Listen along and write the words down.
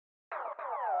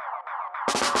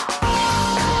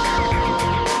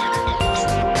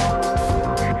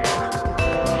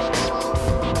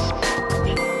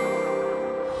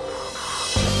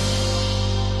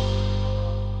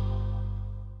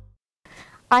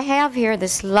I have here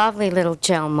this lovely little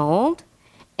gel mold,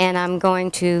 and I'm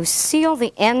going to seal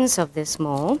the ends of this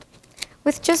mold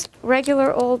with just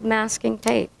regular old masking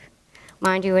tape.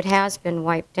 Mind you, it has been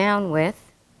wiped down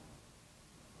with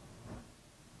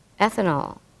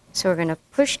ethanol. So we're going to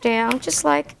push down just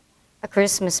like a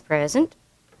Christmas present.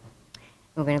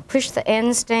 We're going to push the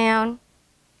ends down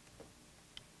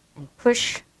and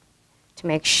push to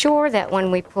make sure that when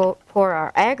we pour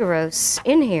our agarose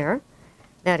in here,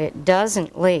 that it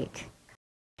doesn't leak.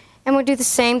 And we'll do the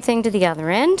same thing to the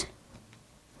other end.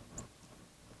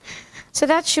 So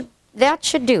that should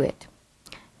do it.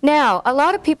 Now, a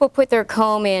lot of people put their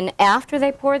comb in after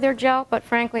they pour their gel, but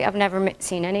frankly, I've never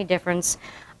seen any difference.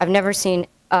 I've never seen,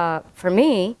 for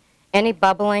me, any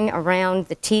bubbling around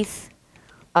the teeth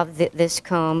of this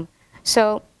comb.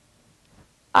 So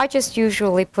I just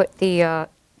usually put the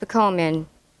comb in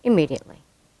immediately.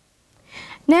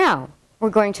 Now, we're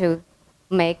going to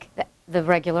make the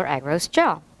regular agarose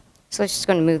gel. So I'm just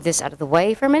going to move this out of the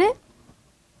way for a minute.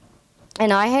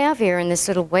 And I have here in this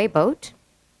little weigh boat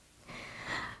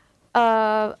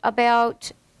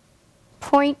about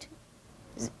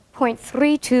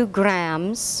 0.32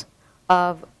 grams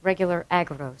of regular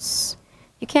agarose.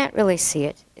 You can't really see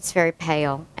it. It's very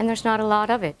pale, and there's not a lot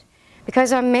of it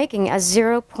because I'm making a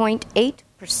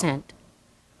 0.8%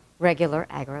 regular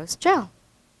agarose gel.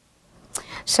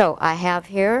 So I have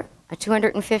here a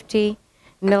 250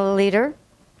 milliliter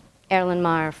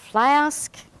Erlenmeyer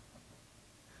flask.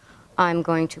 I'm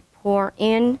going to pour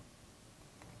in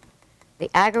the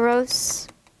agarose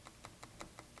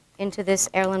into this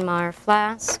Erlenmeyer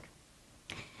flask.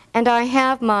 And I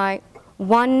have my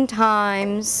 1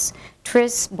 times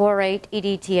tris borate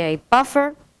EDTA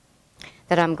buffer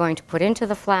that I'm going to put into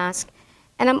the flask.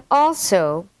 And I'm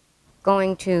also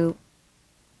going to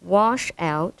wash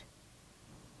out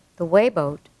the weigh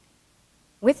boat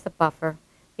with the buffer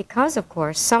because, of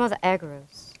course, some of the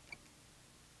agarose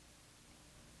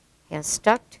has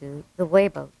stuck to the weigh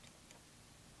boat.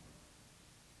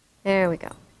 There we go.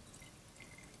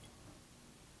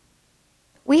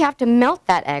 We have to melt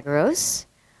that agarose,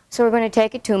 so we're going to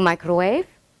take it to a microwave.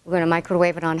 We're going to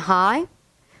microwave it on high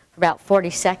for about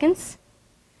 40 seconds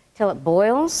till it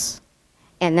boils,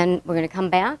 and then we're going to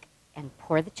come back and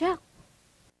pour the gel.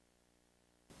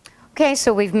 Okay,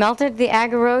 so we've melted the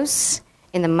agarose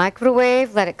in the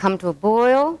microwave, let it come to a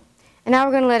boil, and now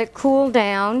we're going to let it cool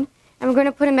down, and we're going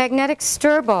to put a magnetic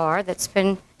stir bar that's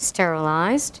been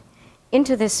sterilized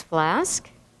into this flask,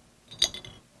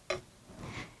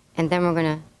 and then we're going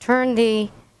to turn the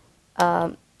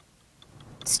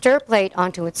stir plate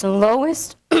onto its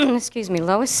lowest,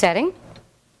 lowest setting,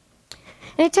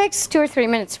 and it takes 2 or 3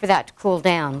 minutes for that to cool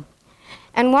down.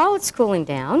 And while it's cooling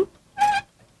down,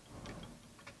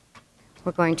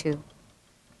 we're going to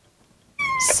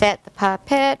set the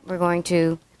pipette. We're going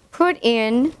to put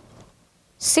in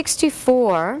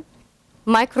 64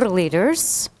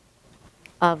 microliters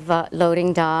of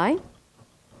loading dye.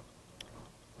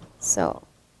 So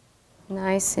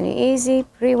nice and easy,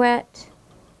 pre-wet.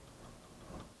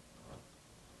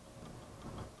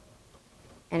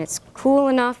 And it's cool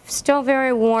enough, still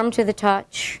very warm to the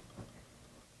touch.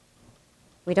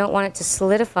 We don't want it to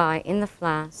solidify in the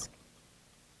flask.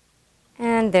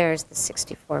 And there's the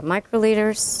 64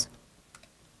 microliters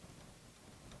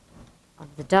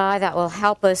of the dye that will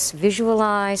help us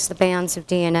visualize the bands of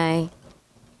DNA.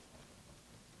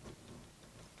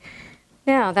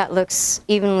 Now that looks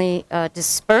evenly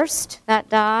dispersed, that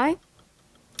dye.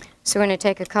 So we're going to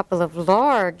take a couple of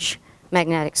large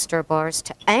magnetic stir bars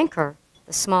to anchor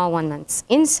the small one that's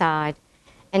inside.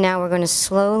 And now we're going to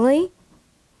slowly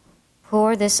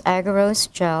pour this agarose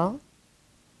gel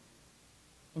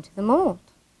into the mold.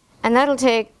 And that'll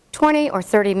take 20 or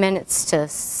 30 minutes to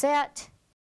set.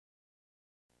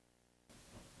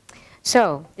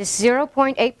 So this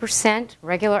 0.8%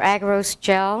 regular agarose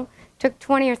gel took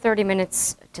 20 or 30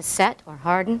 minutes to set or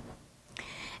harden.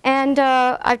 And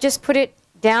I've just put it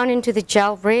down into the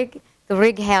gel rig. The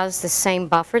rig has the same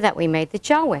buffer that we made the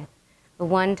gel with, the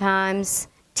 1 times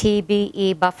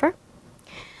TBE buffer.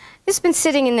 This has been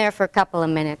sitting in there for a couple of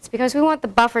minutes because we want the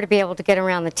buffer to be able to get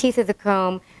around the teeth of the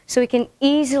comb so we can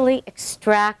easily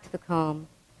extract the comb.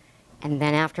 And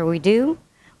then after we do,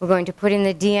 we're going to put in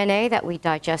the DNA that we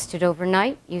digested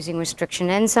overnight using restriction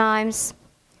enzymes,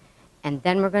 and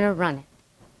then we're going to run it.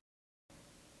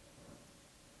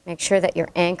 Make sure that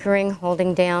you're anchoring,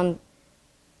 holding down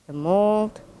the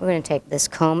mold. We're going to take this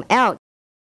comb out.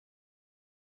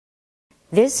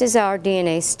 This is our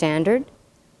DNA standard,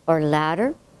 or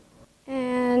ladder.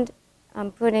 And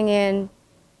I'm putting in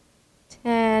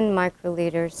 10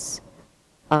 microliters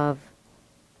of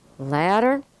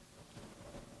ladder.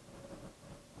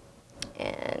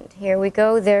 here we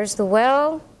go. There's the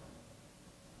well.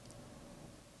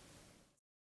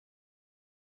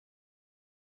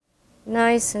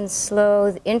 Nice and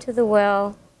slow into the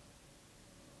well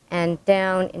and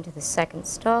down into the second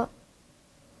stop.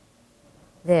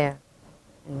 There.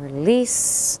 And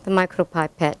release the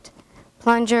micropipette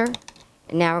plunger.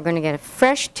 And now we're going to get a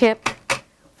fresh tip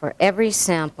for every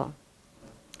sample.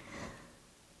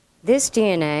 This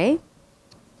DNA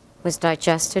was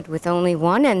digested with only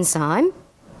one enzyme.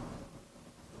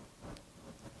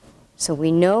 So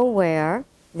we know where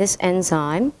this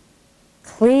enzyme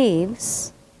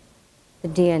cleaves the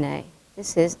DNA.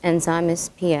 This enzyme is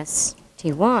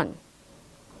PST1.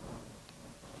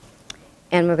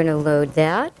 And we're going to load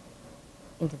that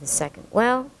into the second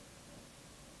well.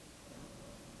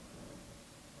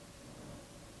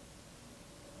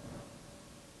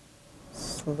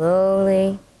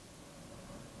 Slowly.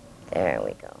 There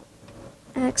we go.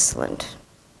 Excellent.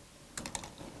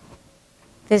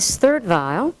 This third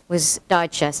vial was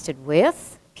digested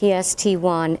with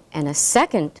PST1 and a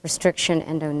second restriction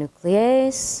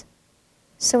endonuclease.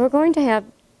 So we're going to have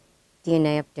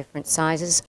DNA of different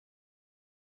sizes.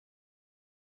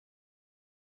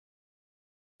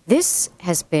 This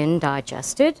has been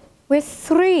digested with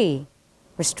 3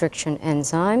 restriction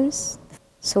enzymes.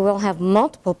 So we'll have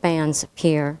multiple bands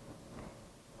appear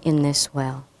in this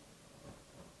well.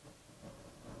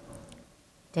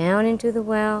 Down into the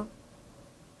well,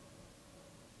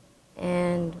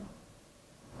 and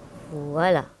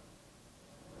voila.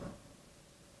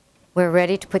 We're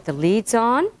ready to put the leads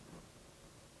on.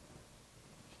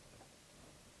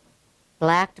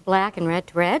 Black to black and red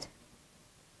to red.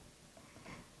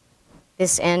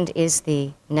 This end is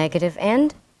the negative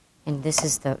end, and this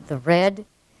is the red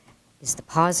is the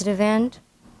positive end.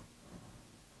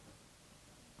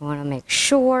 I want to make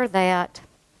sure that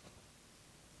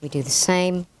we do the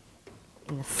same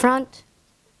in the front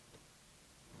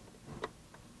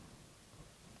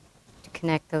to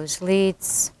connect those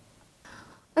leads.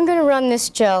 I'm going to run this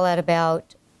gel at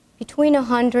about between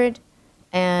 100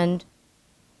 and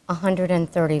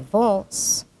 130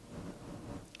 volts.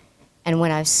 And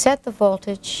when I've set the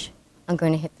voltage, I'm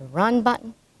going to hit the run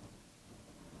button.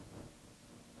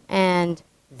 And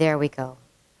there we go.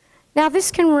 Now this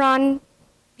can run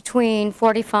between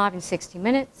 45 and 60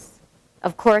 minutes.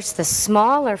 Of course, the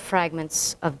smaller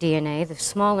fragments of DNA, the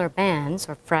smaller bands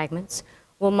or fragments,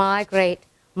 will migrate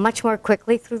much more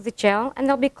quickly through the gel, and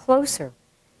they'll be closer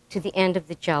to the end of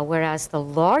the gel, whereas the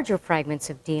larger fragments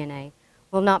of DNA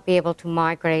will not be able to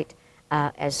migrate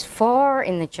as far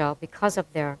in the gel because of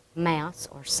their mass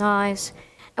or size.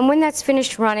 And when that's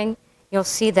finished running, you'll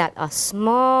see that a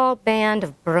small band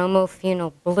of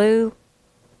bromophenol blue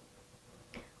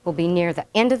will be near the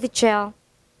end of the gel.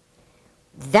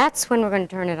 That's when we're going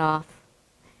to turn it off.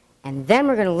 And then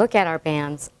we're going to look at our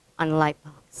bands on the light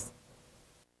box.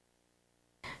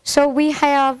 So we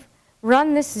have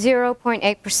run this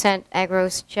 0.8%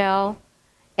 agarose gel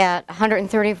at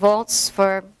 130 volts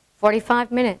for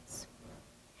 45 minutes.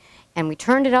 And we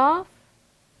turned it off,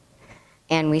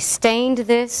 and we stained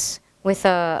this with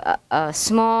a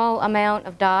small amount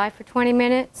of dye for 20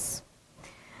 minutes.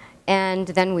 And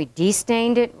then we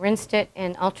destained it, rinsed it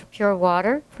in ultra-pure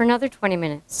water for another 20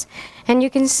 minutes. And you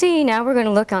can see now we're going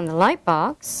to look on the light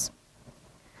box.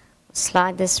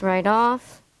 Slide this right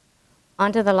off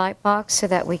onto the light box so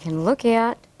that we can look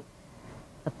at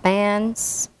the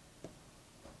bands.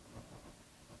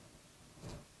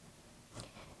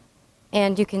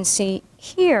 And you can see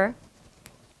here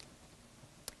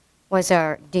was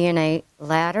our DNA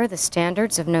ladder, the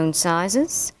standards of known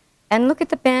sizes. And look at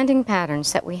the banding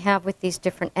patterns that we have with these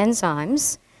different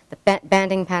enzymes, the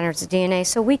banding patterns of DNA.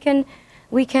 So we can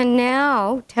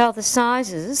now tell the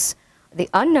sizes, the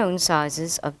unknown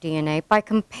sizes of DNA by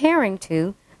comparing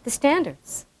to the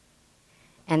standards.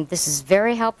 And this is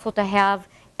very helpful to have,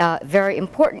 very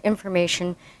important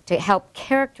information to help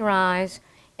characterize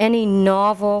any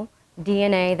novel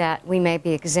DNA that we may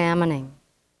be examining.